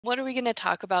What are we going to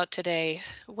talk about today?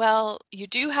 Well, you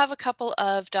do have a couple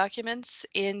of documents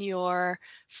in your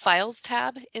Files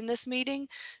tab in this meeting.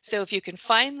 So if you can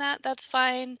find that, that's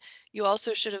fine. You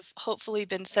also should have hopefully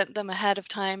been sent them ahead of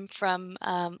time from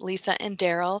Lisa and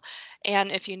Darrell.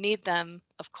 And if you need them,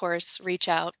 of course, reach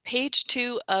out. Page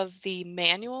 2 of the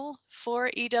manual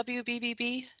for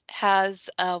EWBBB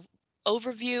has a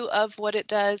overview of what it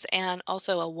does and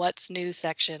also a what's new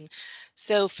section.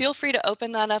 So feel free to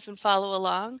open that up and follow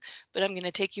along, but I'm going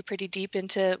to take you pretty deep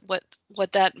into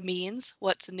what that means,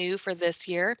 what's new for this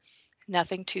year.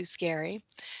 Nothing too scary.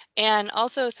 And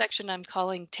also a section I'm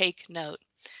calling Take Note,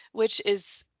 which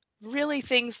is really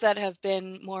things that have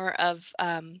been more of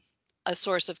a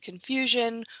source of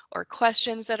confusion or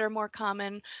questions that are more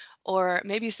common, or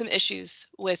maybe some issues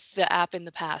with the app in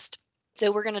the past. So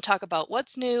we're going to talk about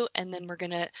what's new, and then we're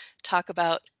going to talk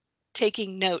about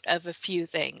taking note of a few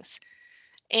things.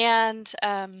 And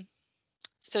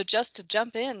so just to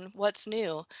jump in, what's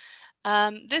new?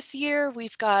 This year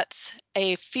we've got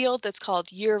a field that's called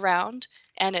year round,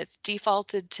 and it's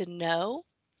defaulted to no.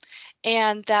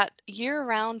 And that year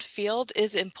round field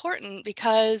is important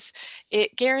because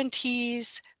it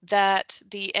guarantees that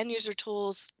the end user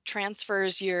tools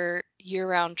transfers your year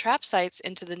round trap sites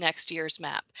into the next year's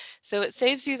map. So it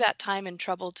saves you that time and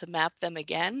trouble to map them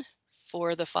again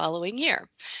for the following year.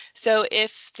 So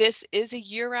if this is a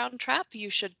year round trap, you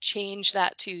should change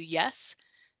that to yes,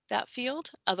 that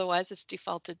field. Otherwise, it's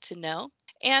defaulted to no.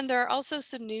 And there are also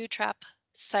some new trap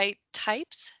site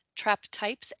types, trap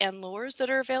types and lures that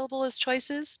are available as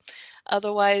choices.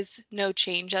 Otherwise, no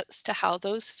change as to how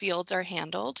those fields are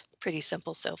handled. Pretty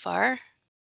simple so far.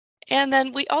 And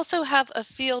then we also have a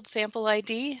field sample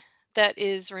ID that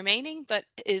is remaining, but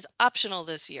is optional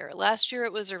this year. Last year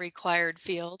it was a required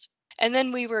field. And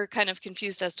then we were kind of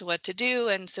confused as to what to do,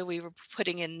 and so we were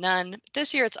putting in none.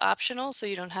 This year it's optional, so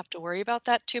you don't have to worry about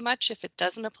that too much. If it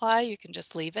doesn't apply, you can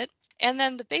just leave it. And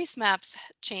then the base maps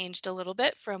changed a little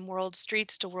bit from world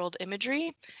streets to world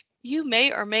imagery. You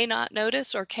may or may not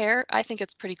notice or care. I think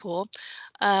it's pretty cool.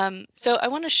 So I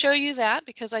want to show you that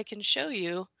because I can show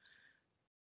you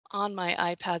on my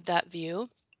iPad that view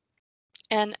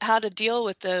and how to deal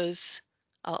with those.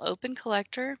 I'll open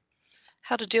collector,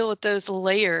 how to deal with those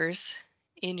layers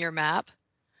in your map.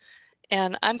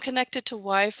 And I'm connected to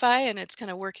Wi-Fi and it's kind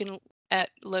of working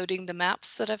at loading the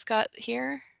maps that I've got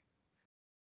here.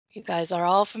 You guys are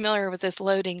all familiar with this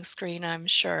loading screen, I'm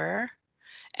sure.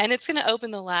 And it's going to open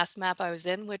the last map I was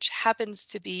in, which happens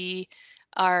to be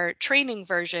our training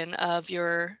version of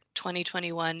your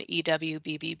 2021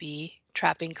 EWBBB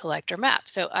trapping collector map.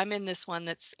 So I'm in this one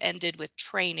that's ended with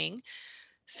training.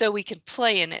 So we can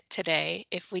play in it today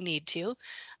if we need to.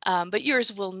 But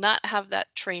yours will not have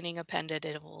that training appended.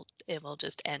 It will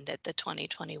just end at the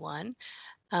 2021.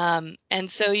 And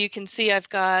so you can see I've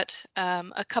got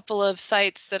a couple of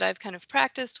sites that I've kind of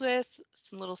practiced with,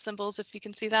 some little symbols if you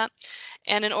can see that.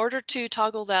 And in order to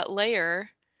toggle that layer,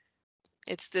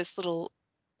 it's this little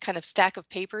kind of stack of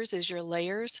papers is your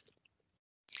layers.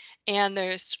 And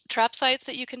there's trap sites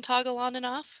that you can toggle on and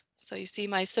off. So you see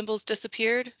my symbols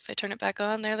disappeared. If I turn it back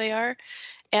on, there they are.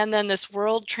 And then this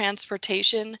world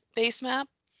transportation base map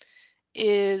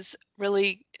is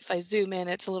really, if I zoom in,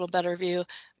 it's a little better view,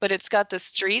 but it's got the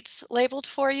streets labeled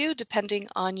for you depending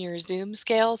on your zoom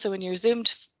scale. So when you're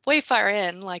zoomed way far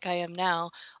in, like I am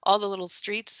now, all the little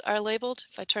streets are labeled.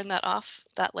 If I turn that off,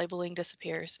 that labeling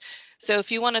disappears. So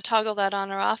if you want to toggle that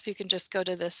on or off, you can just go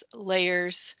to this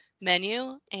layers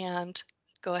menu and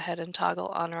go ahead and toggle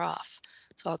on or off.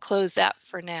 So I'll close that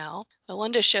for now. I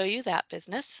wanted to show you that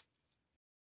business.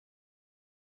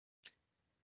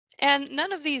 And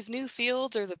none of these new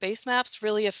fields or the base maps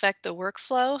really affect the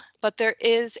workflow, but there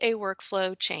is a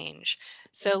workflow change.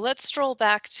 So let's stroll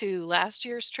back to last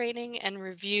year's training and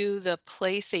review the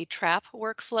place a trap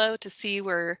workflow to see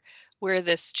where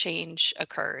this change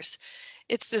occurs.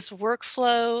 It's this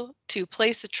workflow to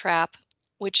place a trap,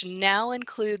 which now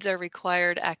includes a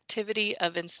required activity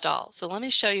of install. So let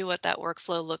me show you what that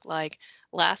workflow looked like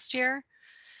last year.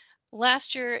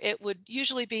 Last year, it would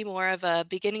usually be more of a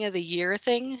beginning of the year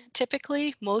thing,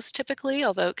 typically, most typically,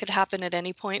 although it could happen at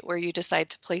any point where you decide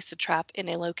to place a trap in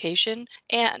a location.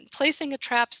 And placing a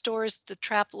trap stores the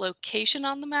trap location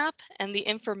on the map and the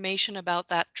information about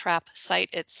that trap site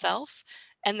itself.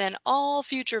 And then all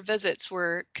future visits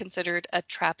were considered a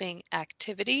trapping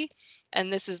activity.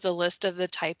 And this is the list of the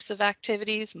types of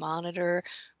activities: monitor,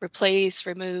 replace,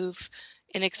 remove,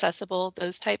 inaccessible,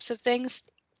 those types of things.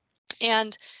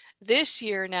 And this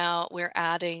year now we're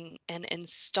adding an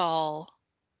install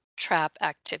trap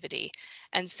activity.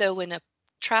 And so when a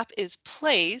trap is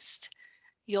placed,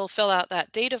 you'll fill out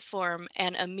that data form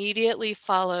and immediately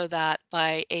follow that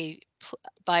by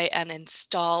by an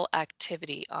install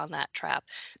activity on that trap.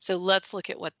 So let's look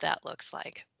at what that looks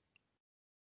like.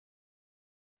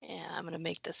 And I'm going to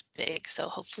make this big so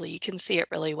hopefully you can see it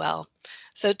really well.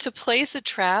 So to place a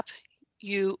trap,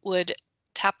 you would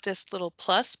tap this little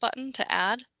plus button to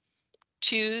add,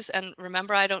 choose, and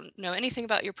remember I don't know anything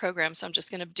about your program, so I'm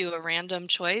just going to do a random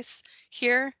choice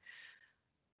here.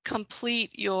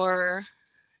 Complete your,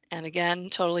 and again,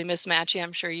 totally mismatchy.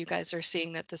 I'm sure you guys are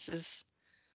seeing that this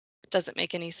doesn't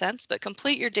make any sense, but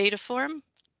complete your data form.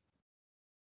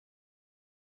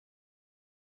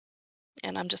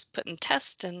 And I'm just putting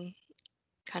test and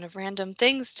kind of random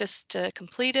things just to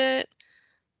complete it.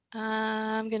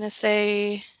 I'm going to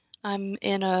say I'm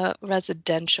in a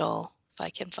residential, if I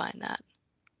can find that.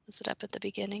 Was it up at the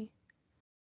beginning?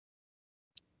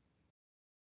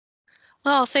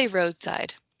 Well, I'll say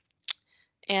roadside.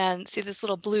 And see this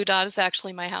little blue dot is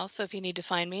actually my house. So if you need to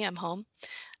find me, I'm home.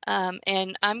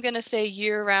 And I'm going to say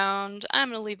year round. I'm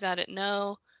going to leave that at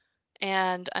no.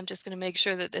 And I'm just going to make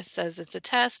sure that this says it's a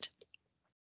test.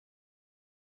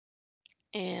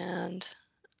 And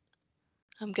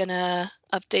I'm going to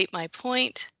update my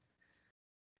point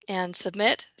and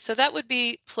submit. So that would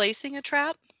be placing a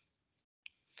trap.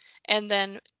 And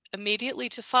then immediately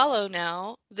to follow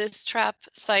now, this trap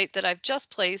site that I've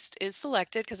just placed is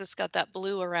selected because it's got that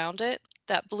blue around it.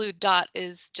 That blue dot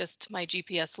is just my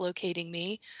GPS locating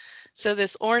me. So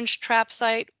this orange trap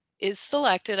site is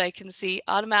selected, I can see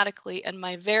automatically, and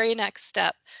my very next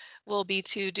step will be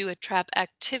to do a trap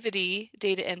activity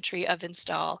data entry of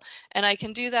install. And I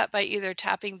can do that by either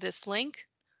tapping this link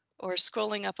or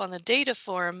scrolling up on the data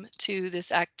form to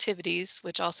this activities,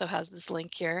 which also has this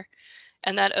link here.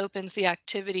 And that opens the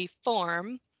activity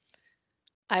form.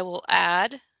 I will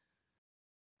add,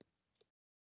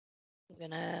 I'm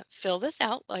going to fill this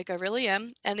out like I really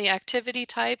am, and the activity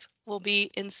type will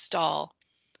be install.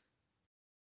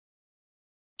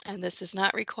 And this is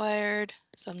not required,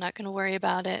 so I'm not going to worry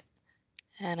about it.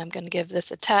 And I'm going to give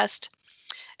this a test.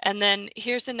 And then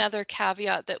here's another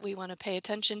caveat that we want to pay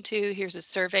attention to. Here's a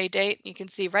survey date. You can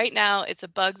see right now it's a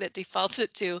bug that defaults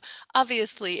it to.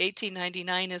 Obviously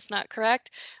 1899 is not correct,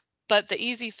 but the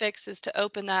easy fix is to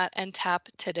open that and tap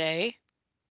today.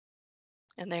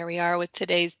 And there we are with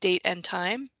today's date and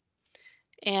time,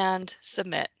 and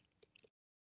submit.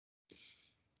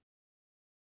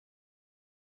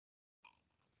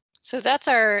 So that's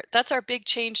our big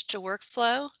change to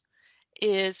workflow,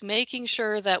 is making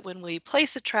sure that when we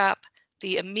place a trap,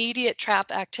 the immediate trap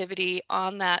activity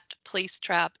on that place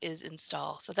trap is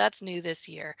install. So that's new this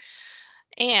year.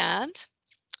 And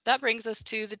that brings us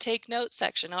to the take note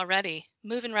section already.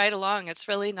 Moving right along, it's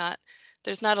really not,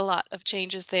 there's not a lot of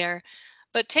changes there.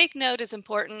 But take note is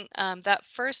important. That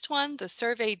first one, the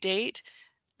survey date,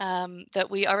 that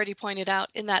we already pointed out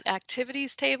in that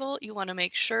activities table, you want to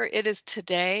make sure it is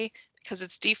today because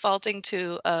it's defaulting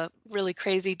to a really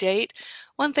crazy date.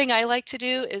 One thing I like to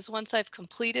do is once I've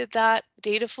completed that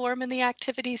data form in the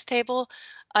activities table,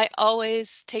 I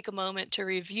always take a moment to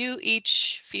review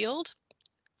each field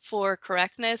for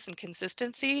correctness and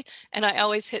consistency. And I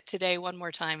always hit today one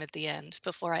more time at the end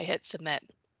before I hit submit.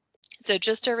 So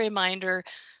just a reminder,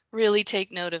 really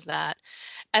take note of that.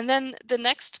 And then the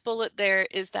next bullet there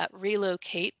is that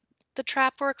relocate the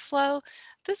trap workflow.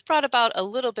 This brought about a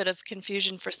little bit of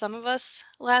confusion for some of us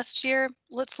last year.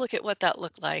 Let's look at what that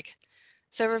looked like.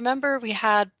 So remember we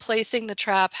had placing the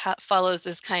trap follows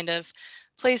this kind of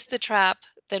place the trap,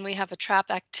 then we have a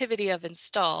trap activity of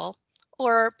install,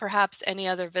 or perhaps any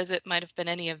other visit might have been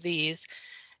any of these.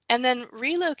 And then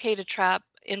relocate a trap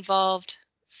involved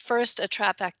first a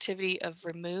trap activity of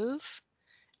remove,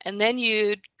 and then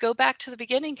you'd go back to the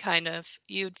beginning kind of.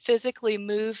 You'd physically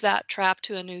move that trap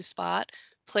to a new spot,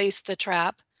 place the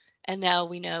trap, and now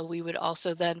we know we would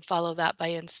also then follow that by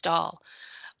install.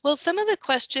 Well, some of the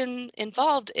question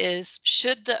involved is,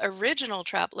 should the original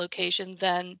trap location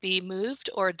then be moved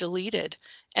or deleted?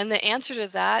 And the answer to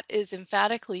that is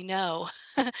emphatically no.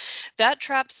 That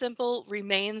trap symbol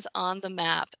remains on the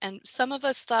map. And some of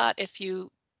us thought if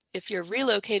you're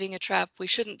relocating a trap, we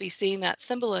shouldn't be seeing that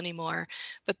symbol anymore.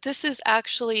 But this is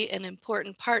actually an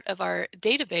important part of our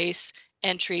database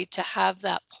entry to have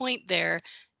that point there.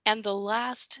 And the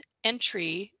last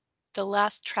entry, the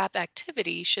last trap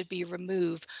activity should be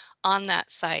remove on that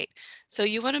site. So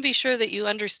you want to be sure that you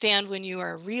understand when you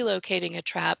are relocating a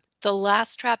trap, the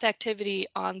last trap activity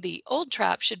on the old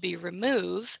trap should be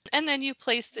remove, and then you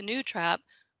place the new trap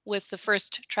with the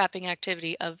first trapping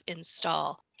activity of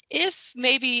install. If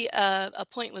maybe a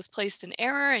point was placed in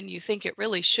error and you think it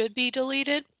really should be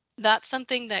deleted, That's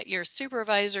something that your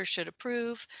supervisor should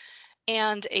approve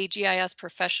and a GIS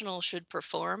professional should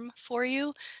perform for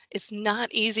you. It's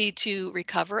not easy to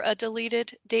recover a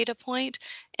deleted data point,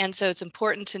 and so it's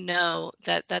important to know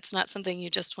that that's not something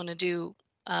you just want to do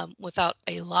without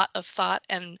a lot of thought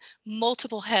and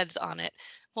multiple heads on it,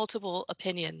 multiple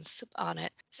opinions on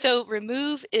it. So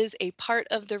remove is a part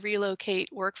of the relocate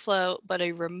workflow, but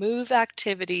a remove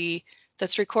activity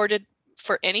that's recorded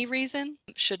for any reason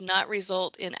should not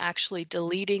result in actually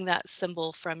deleting that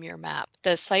symbol from your map.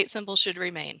 The site symbol should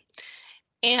remain.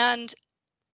 And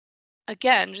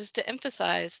again, just to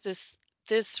emphasize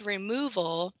this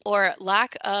removal or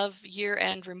lack of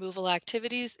year-end removal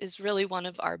activities is really one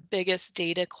of our biggest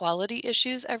data quality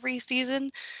issues every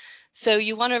season. So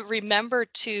you want to remember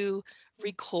to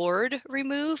record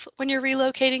remove when you're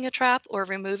relocating a trap or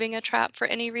removing a trap for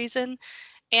any reason.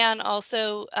 And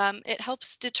also, it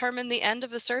helps determine the end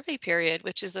of a survey period,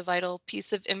 which is a vital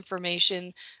piece of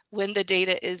information when the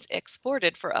data is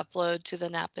exported for upload to the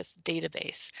NAPIS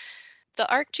database. The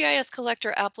ArcGIS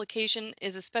Collector application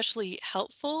is especially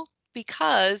helpful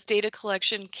because data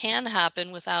collection can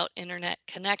happen without internet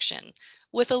connection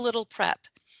with a little prep.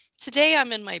 Today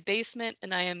I'm in my basement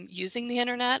and I am using the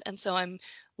internet, and so I'm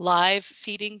live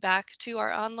feeding back to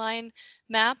our online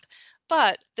map.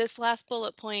 But this last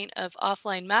bullet point of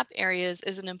offline map areas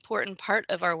is an important part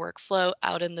of our workflow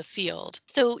out in the field.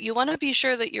 So you want to be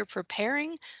sure that you're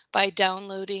preparing by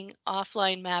downloading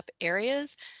offline map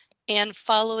areas and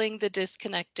following the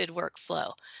disconnected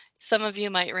workflow. Some of you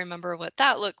might remember what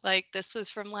that looked like. This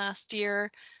was from last year.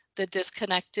 The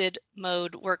disconnected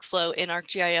mode workflow in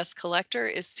ArcGIS Collector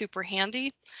is super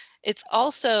handy. It's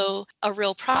also a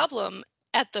real problem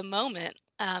at the moment.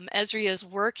 Esri is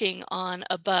working on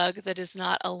a bug that is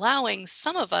not allowing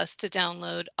some of us to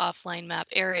download offline map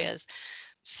areas.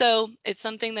 So it's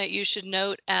something that you should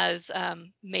note as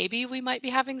maybe we might be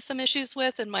having some issues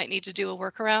with and might need to do a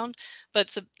workaround,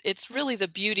 but it's really the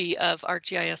beauty of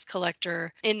ArcGIS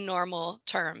Collector in normal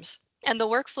terms. And the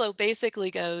workflow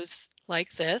basically goes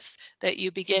like this, that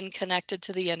you begin connected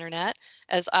to the internet,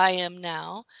 as I am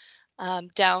now,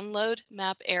 download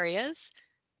map areas,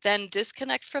 then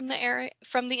disconnect from the area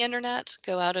from the internet,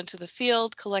 go out into the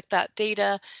field, collect that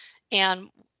data, and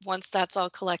once that's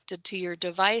all collected to your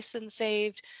device and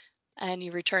saved, and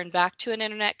you return back to an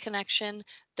internet connection,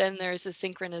 then there's a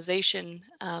synchronization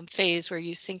phase where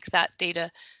you sync that data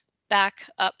back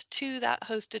up to that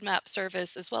hosted map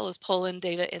service, as well as pull in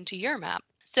data into your map.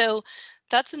 So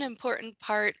that's an important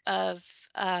part of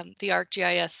the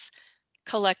ArcGIS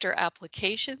collector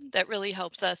application that really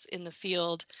helps us in the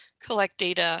field collect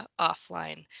data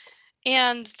offline.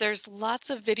 And there's lots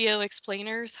of video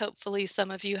explainers. Hopefully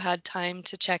some of you had time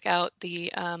to check out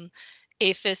the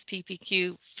APHIS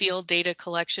PPQ field data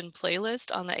collection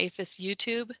playlist on the APHIS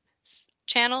YouTube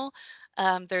channel.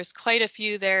 There's quite a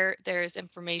few there. There's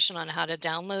information on how to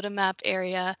download a map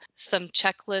area, some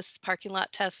checklists, parking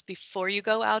lot tests before you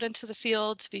go out into the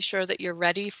field to be sure that you're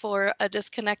ready for a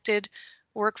disconnected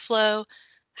workflow,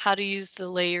 how to use the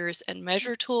layers and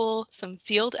measure tool, some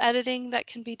field editing that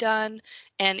can be done,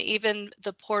 and even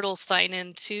the portal sign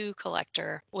in to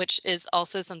collector, which is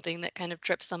also something that kind of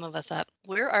trips some of us up.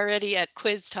 We're already at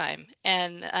quiz time,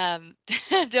 and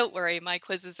don't worry, my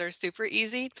quizzes are super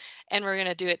easy, and we're going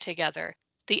to do it together.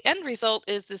 The end result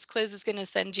is this quiz is going to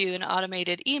send you an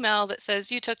automated email that says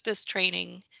you took this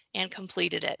training and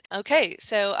completed it. Okay,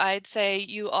 so I'd say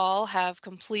you all have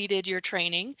completed your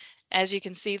training. As you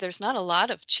can see, there's not a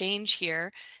lot of change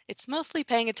here. It's mostly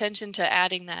paying attention to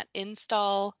adding that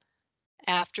install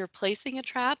after placing a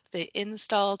trap, the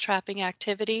install trapping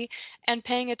activity, and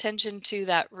paying attention to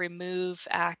that remove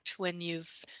act when you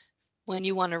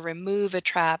want to remove a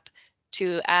trap,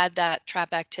 to add that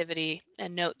trap activity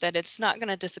and note that it's not going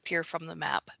to disappear from the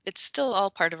map. It's still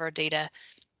all part of our data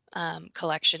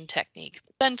collection technique.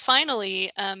 Then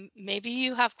finally, maybe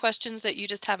you have questions that you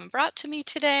just haven't brought to me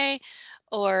today,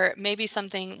 or maybe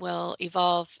something will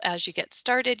evolve as you get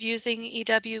started using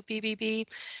EWBBB.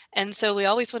 And so we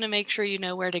always want to make sure you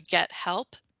know where to get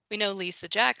help. We know Lisa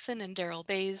Jackson and Darrell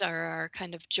Bays are our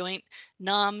kind of joint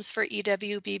noms for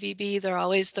EWBBB. They're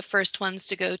always the first ones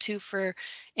to go to for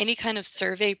any kind of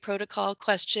survey protocol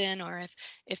question, or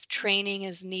if training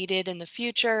is needed in the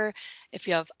future. If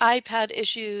you have iPad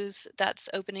issues, that's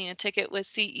opening a ticket with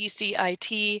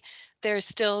CECIT. They're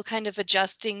still kind of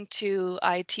adjusting to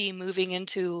IT moving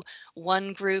into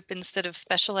one group instead of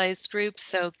specialized groups.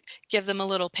 So give them a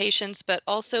little patience, but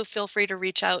also feel free to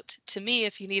reach out to me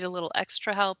if you need a little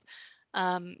extra help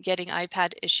getting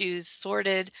iPad issues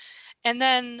sorted. And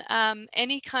then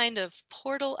any kind of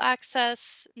portal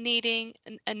access needing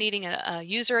a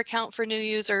user account for new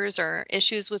users or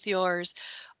issues with yours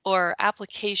or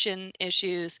application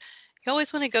issues, you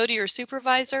always want to go to your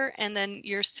supervisor, and then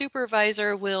your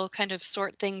supervisor will kind of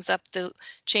sort things up the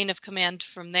chain of command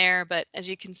from there. But as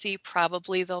you can see,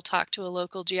 probably they'll talk to a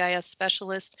local GIS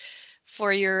specialist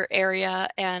for your area.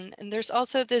 And there's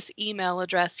also this email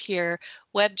address here,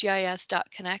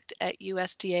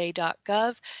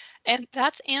 webgis.connect@usda.gov, and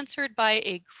that's answered by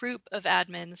a group of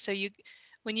admins. So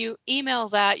when you email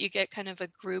that, you get kind of a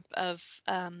group of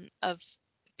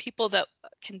people that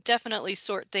can definitely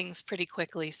sort things pretty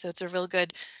quickly. So it's a real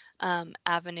good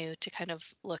avenue to kind of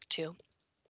look to.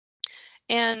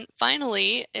 And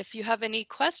finally, if you have any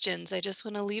questions, I just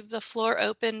want to leave the floor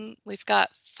open. We've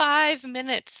got 5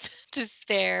 minutes to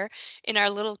spare in our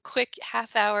little quick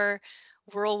half-hour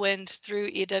whirlwind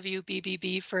through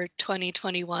EWBBB for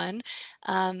 2021.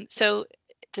 So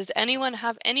does anyone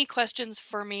have any questions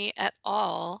for me at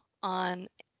all on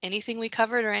anything we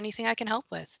covered or anything I can help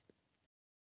with?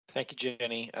 Thank you,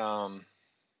 Jenny.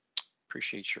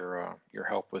 Appreciate your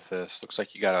help with this. Looks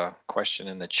like you got a question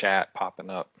in the chat popping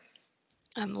up.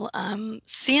 I'm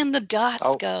seeing the dots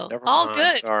Oh, go. never All mind.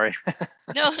 good. Sorry.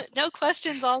 No, no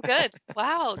questions, all good.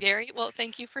 Wow, Gary. Well,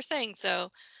 thank you for saying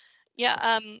so.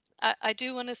 Yeah, I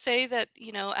do want to say that,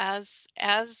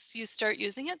 as you start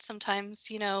using it,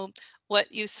 sometimes, what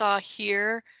you saw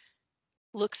here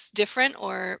looks different,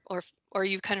 or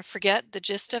you kind of forget the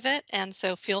gist of it, and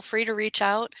so feel free to reach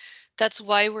out. That's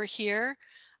why we're here.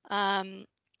 Um,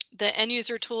 the end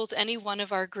user tools, any one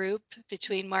of our group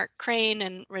between Mark Crane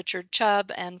and Richard Chubb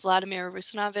and Vladimir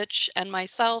Rusinovich and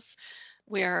myself,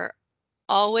 we're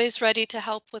always ready to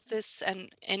help with this,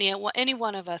 and any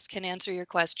one of us can answer your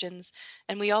questions.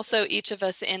 And we also, each of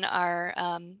us in our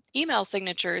email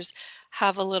signatures,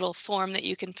 have a little form that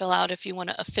you can fill out if you want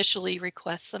to officially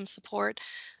request some support.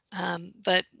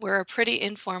 But we're a pretty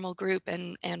informal group,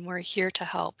 and we're here to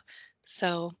help.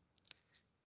 So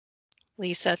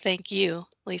Lisa, thank you.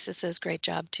 Lisa says great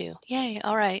job too. Yay.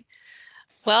 All right.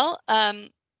 Well,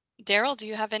 Darrell, do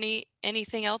you have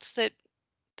anything else that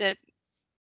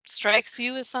strikes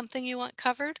you as something you want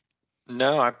covered?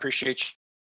 No, I appreciate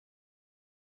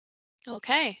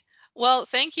Okay. Well,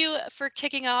 thank you for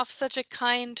kicking off such a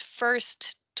kind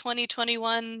first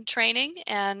 2021 training.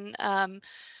 And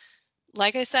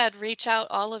like I said, reach out,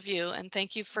 all of you. And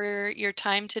thank you for your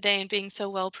time today and being so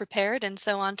well prepared and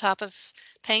so on top of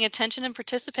paying attention and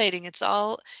participating. It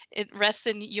rests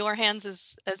in your hands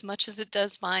as much as it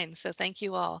does mine. So thank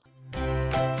you all.